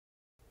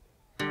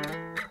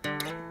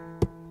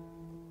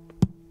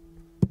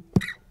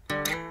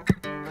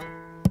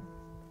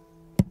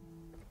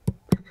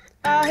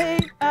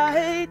I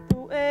hate the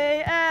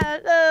way I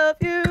love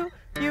you.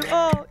 You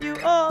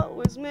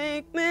always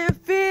make me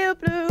feel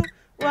blue.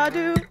 Why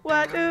do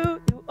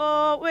you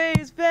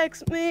always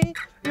vex me?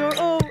 You're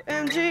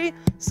OMG,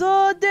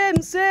 so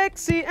damn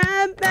sexy.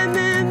 And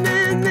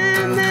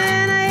man,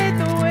 I hate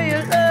the way I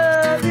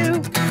love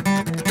you.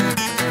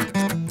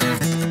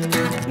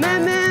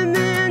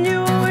 Man, you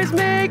always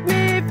make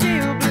me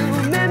feel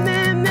blue.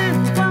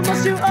 Man, why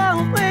must you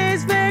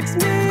always vex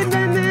me?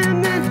 Man,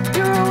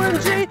 you're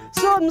OMG,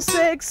 so damn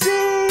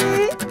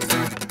sexy.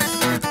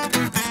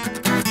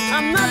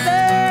 I'm not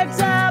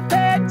vexed, I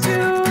beg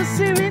to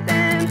see me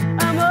then.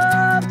 I'm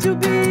up to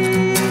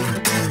be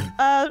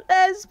a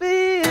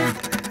lesbian.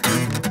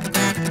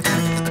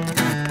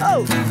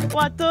 Oh,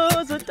 what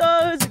does a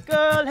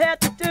girl have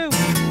to do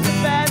to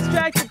fast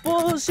track the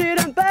bullshit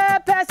and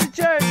bypass the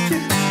church?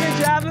 You're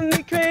driving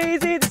me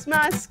crazy, this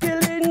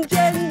masculine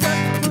gender.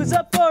 Who's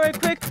up for a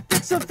quick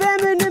fix of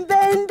feminine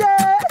bender?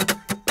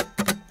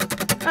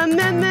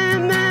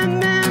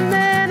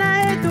 Man, I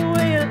hate the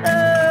way I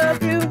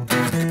love you.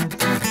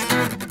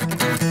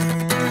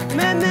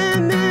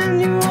 Man,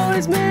 you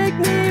always make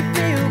me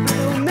feel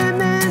blue. Man,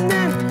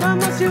 why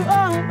must you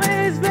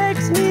always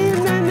vex me?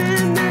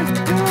 Man,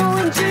 you're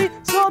OMG,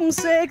 something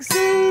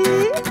sexy.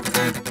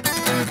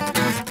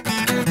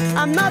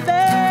 I'm not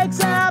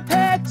vexed, I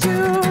beg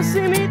to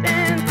see me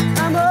then.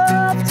 I'm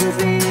up to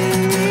be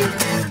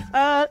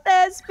a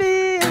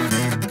lesbian.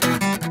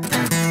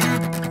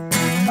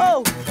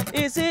 Oh,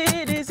 is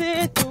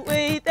it the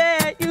way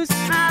that you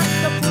smile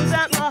that pulls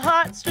out my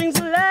heartstrings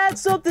and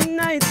lights up the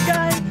night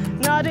sky?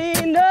 Not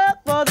enough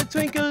for the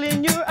twinkle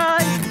in your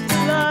eye to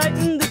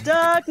lighten the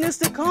darkness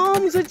that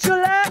comes with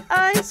your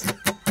eyes.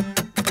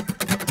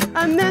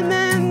 Man,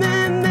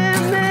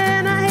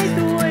 I hate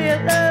the way I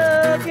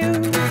love you.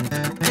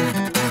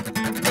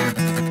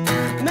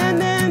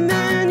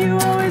 Man, you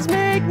always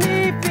make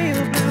me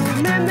feel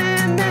blue.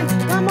 Man,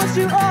 why must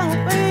you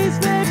always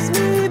vex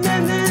me?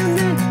 Man,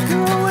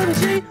 you're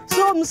OMG,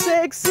 something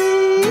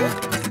sexy.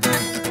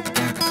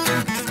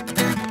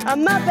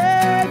 I'm not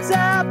vexed,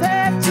 I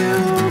beg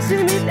to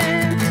see me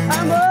then.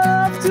 I'm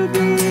up to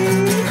be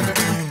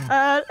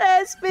a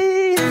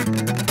lesbian.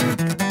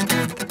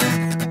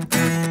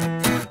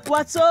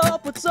 What's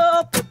up with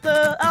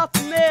the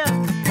alpha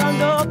male?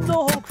 Round up the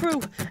whole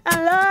crew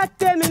and lock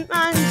them in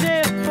mind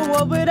jail. For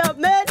what without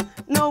men?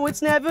 No,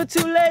 it's never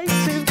too late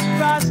to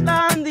cross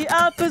line the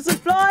alphas and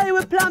fly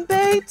with plan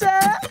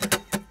beta.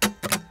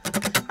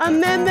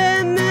 Man,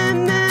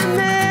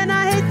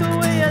 I hate the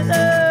way I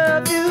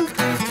love you.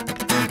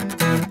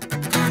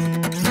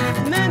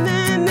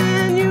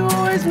 Man, you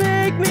always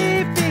make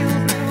me feel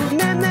blue.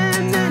 Man,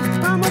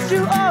 why must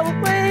you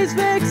always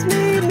vex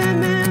me?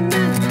 Man,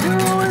 you're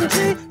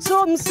OMG,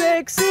 something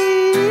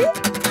sexy.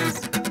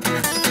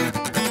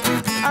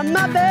 I'm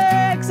not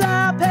vexed,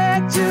 I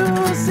beg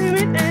to see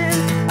me then.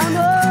 I'm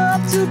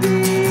up to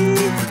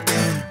be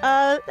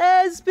a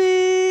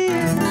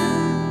lesbian.